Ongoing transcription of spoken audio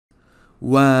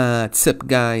What's up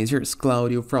guys, here's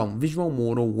Claudio from Visual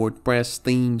Model WordPress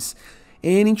themes,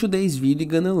 and in today's video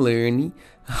you're gonna learn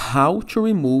how to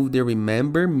remove the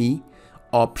Remember Me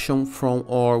option from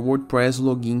our WordPress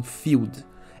login field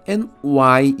and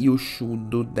why you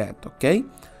should do that, okay?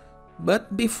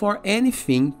 But before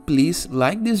anything, please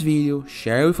like this video,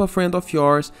 share with a friend of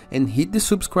yours, and hit the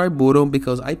subscribe button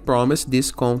because I promise this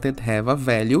content have a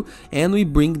value and we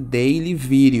bring daily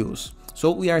videos. So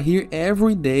we are here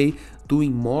every day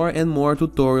doing more and more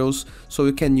tutorials so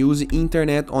you can use the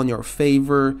internet on your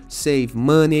favor, save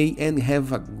money, and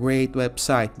have a great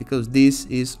website, because this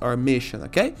is our mission,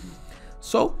 okay?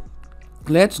 So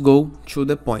let's go to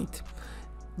the point.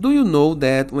 Do you know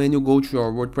that when you go to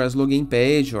your WordPress login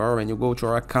page or when you go to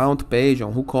your account page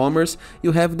on WooCommerce,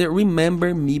 you have the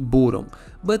Remember Me button?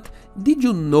 But did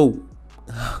you know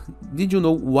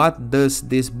what does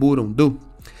this button do?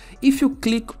 If you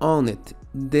click on it,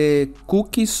 the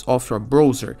cookies of your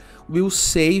browser will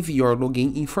save your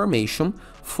login information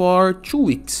for 2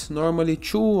 weeks, normally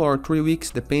 2 or 3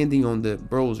 weeks depending on the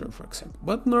browser, for example,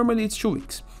 but normally it's 2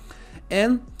 weeks.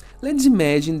 And let's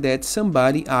imagine that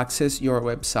somebody access your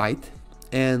website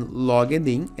and logged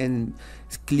in and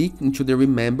click into the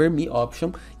Remember Me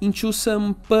option into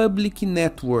some public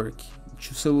network,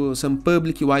 so some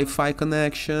public Wi-Fi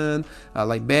connection, a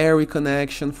library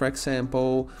connection, for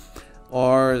example,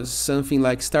 or something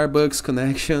like Starbucks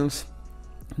connections.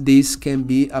 This can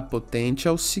be a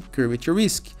potential security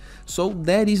risk. So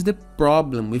that is the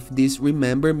problem with this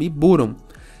Remember Me button.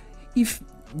 If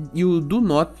you do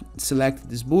not select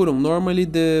this button, normally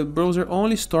the browser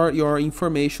only stores your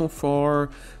information for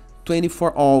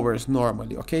 24 hours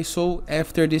normally, okay? So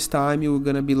after this time you're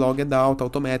gonna be logged out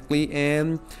automatically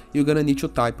and you're gonna need to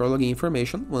type your login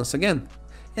information once again.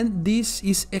 And this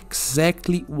is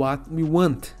exactly what we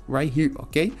want right here,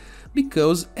 okay?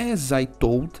 Because as I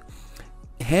told,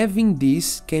 having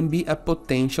this can be a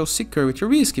potential security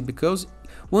risk, because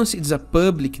once it's a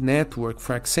public network,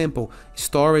 for example,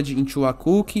 storage into a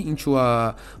cookie, into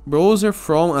a browser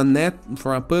from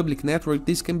a public network,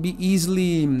 this can be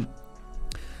easily,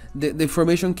 the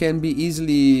information can be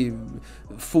easily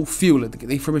fulfilled,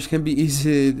 the information can be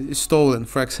easily stolen,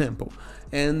 for example,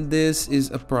 and this is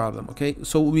a problem, okay?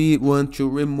 So we want to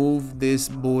remove this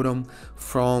button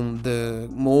from the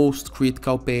most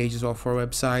critical pages of our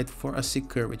website for a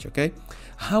security, okay?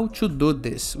 How to do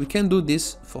this? We can do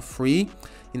this for free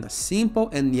in a simple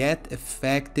and yet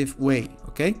effective way,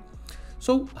 okay?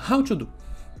 So how to do?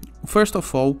 First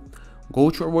of all, go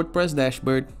to our WordPress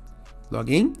dashboard, log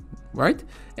in, right?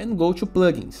 And go to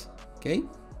plugins, okay?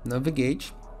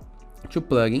 Navigate to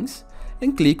plugins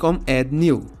and click on add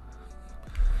new.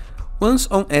 Once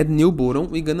on add new button,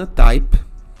 we're gonna type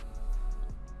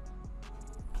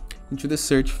into the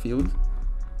search field.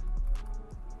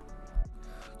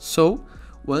 So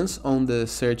once on the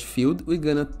search field, we're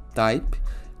gonna type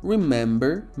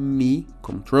Remember Me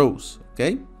controls,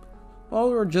 okay?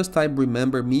 Or just type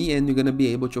Remember Me and you're gonna be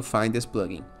able to find this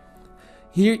plugin.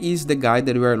 Here is the guide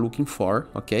that we are looking for,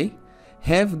 okay?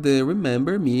 Have the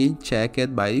Remember Me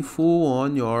checked by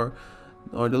default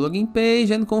on the login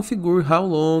page and configure how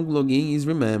long login is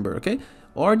remembered, okay?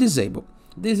 Or disable.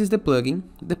 This is the plugin.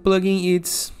 The plugin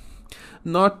is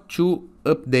not too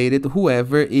updated,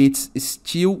 however, it's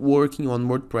still working on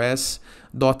WordPress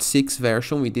 0.6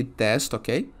 version. We did test,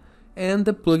 okay? And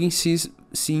the plugin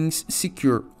seems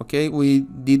secure, okay?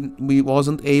 We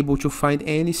wasn't able to find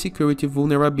any security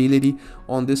vulnerability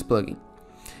on this plugin.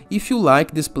 If you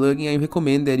like this plugin, I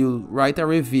recommend that you write a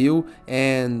review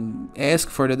and ask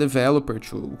for the developer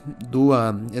to do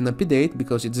an update,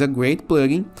 because it's a great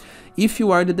plugin. If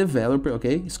you are the developer,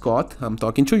 okay, Scott, I'm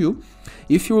talking to you.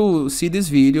 If you see this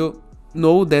video,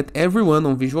 know that everyone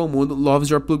on Visual Model loves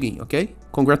your plugin, okay?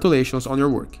 Congratulations on your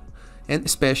work, and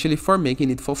especially for making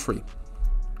it for free.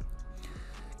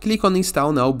 Click on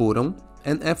Install Now button,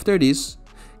 and after this,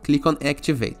 click on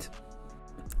Activate.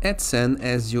 As soon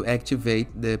as you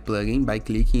activate the plugin by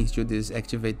clicking into this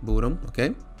Activate button,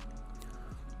 okay,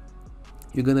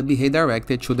 you're gonna be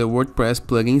redirected to the WordPress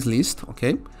plugins list,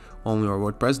 okay, on your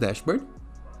WordPress dashboard.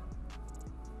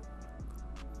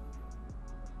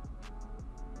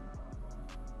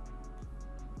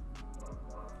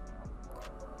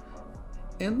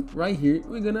 And right here,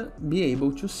 we're gonna be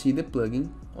able to see the plugin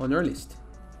on your list.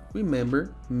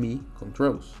 Remember Me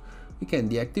controls. We can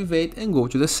deactivate and go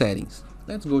to the settings.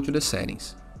 Let's go to the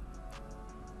settings.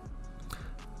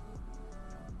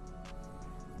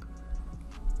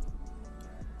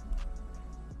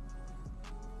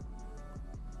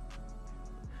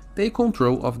 Take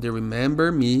control of the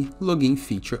Remember Me login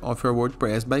feature of your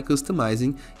WordPress by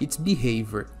customizing its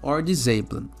behavior or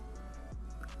disabling.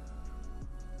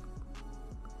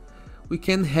 we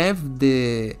can have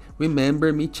the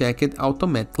remember me checked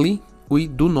automatically. We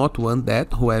do not want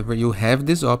that. However, you have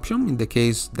this option in the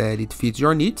case that it fits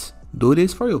your needs. Do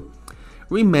this for you.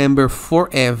 Remember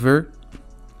forever.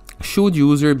 Should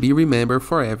user be remembered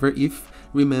forever if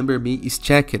remember me is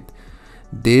checked?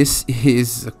 This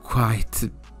is quite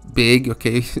big,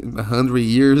 okay, 100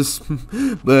 years,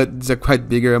 but it's a quite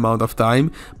bigger amount of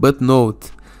time. But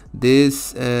note,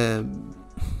 this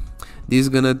is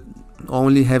gonna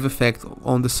only have effect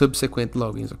on the subsequent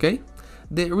logins, okay?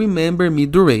 The remember me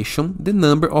duration, the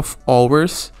number of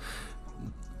hours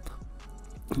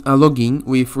a login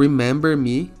with remember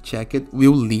me checked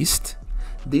will list.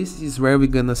 This is where we're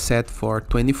gonna set for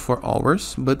 24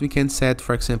 hours, but we can set,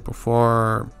 for example,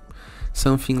 for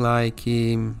something like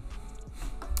 2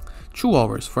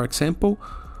 hours, for example,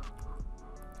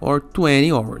 or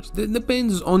 20 hours. That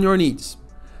depends on your needs.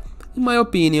 In my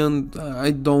opinion,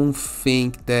 I don't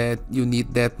think that you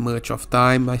need that much of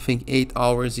time. I think 8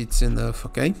 hours it's enough,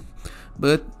 okay?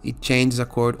 But it changes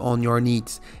according on your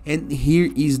needs. And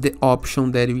here is the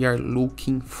option that we are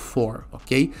looking for,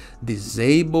 okay?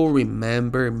 Disable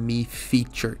remember me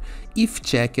feature. If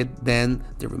checked, then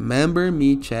the remember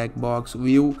me checkbox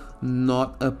will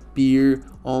not appear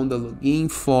on the login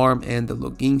form, and the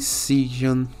login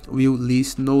session will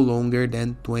list no longer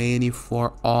than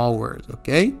 24 hours,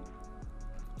 okay?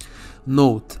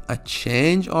 Note, a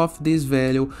change of this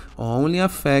value only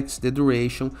affects the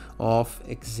duration of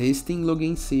existing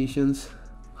login sessions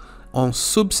on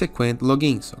subsequent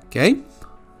logins, okay?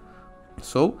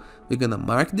 So we're gonna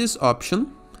mark this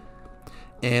option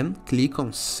and click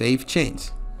on Save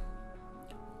Change.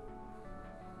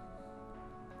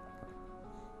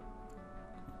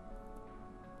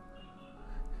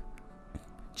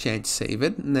 Change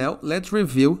saved. Now let's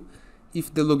review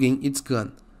if the login is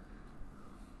gone.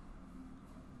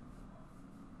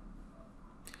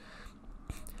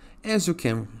 As you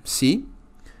can see,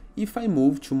 if I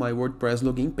move to my WordPress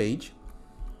login page,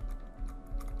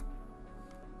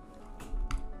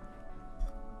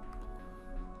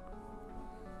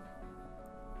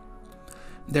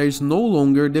 there is no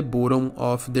longer the button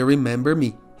of the remember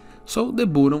me. So the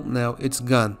button now it's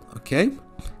gone, okay?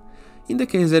 In the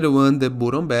case that you want the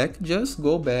button back, just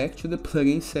go back to the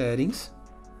plugin settings,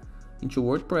 into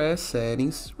WordPress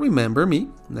settings, remember me,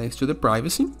 next to the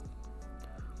privacy,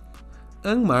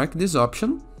 unmark this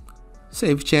option,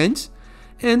 save change,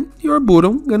 and your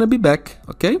button gonna be back,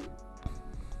 okay?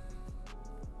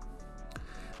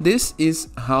 This is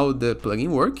how the plugin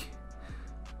works.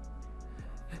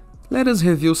 Let us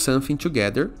review something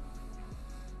together.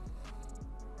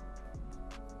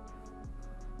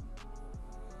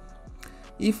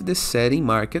 If the setting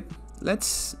marked,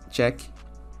 let's check.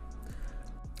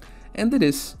 And it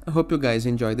is. I hope you guys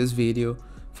enjoyed this video.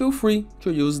 Feel free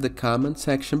to use the comment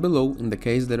section below in the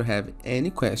case that you have any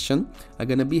question. I'm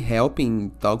gonna be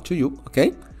helping talk to you,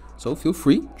 okay? So feel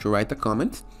free to write a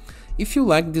comment. If you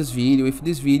like this video, if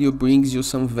this video brings you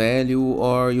some value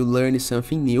or you learn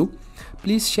something new,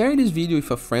 please share this video with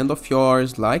a friend of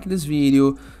yours, like this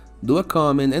video, do a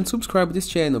comment and subscribe to this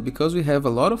channel, because we have a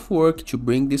lot of work to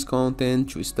bring this content,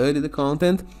 to study the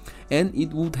content, and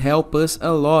it would help us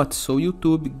a lot so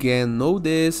YouTube can know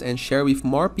this and share with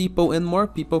more people, and more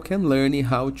people can learn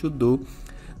how to do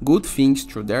good things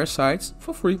through their sites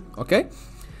for free, okay?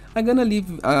 I'm gonna leave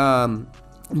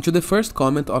into the first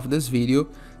comment of this video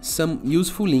some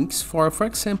useful links for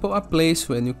example, a place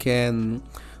when you can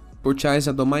purchase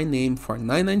a domain name for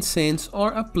 99 cents,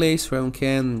 or a place where you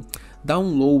can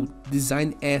download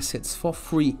design assets for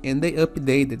free, and they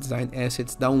update the design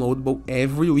assets downloadable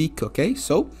every week, okay?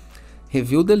 So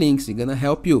review the links, they're gonna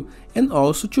help you. And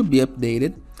also, to be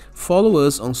updated, follow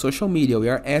us on social media. We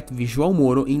are at Visual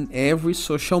Moro in every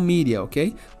social media,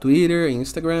 okay? Twitter,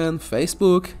 Instagram,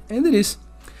 Facebook, and it is.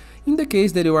 In the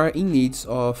case that you are in needs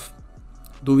of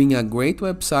doing a great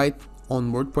website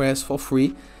on WordPress for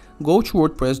free, go to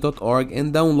wordpress.org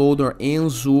and download our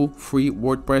Enzo free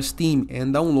WordPress theme,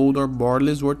 and download our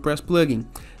borderless WordPress plugin.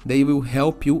 They will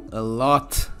help you a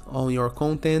lot on your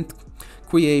content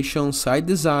creation, site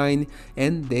design,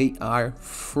 and they are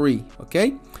free,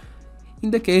 okay?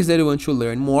 In the case that you want to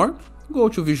learn more, go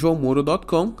to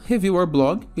visualmoro.com, review our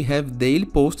blog. We have daily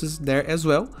posts there as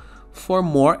well for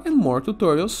more and more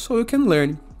tutorials so you can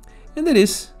learn. And that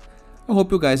is. I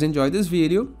hope you guys enjoyed this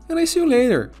video, and I see you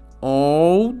later.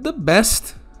 All the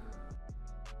best!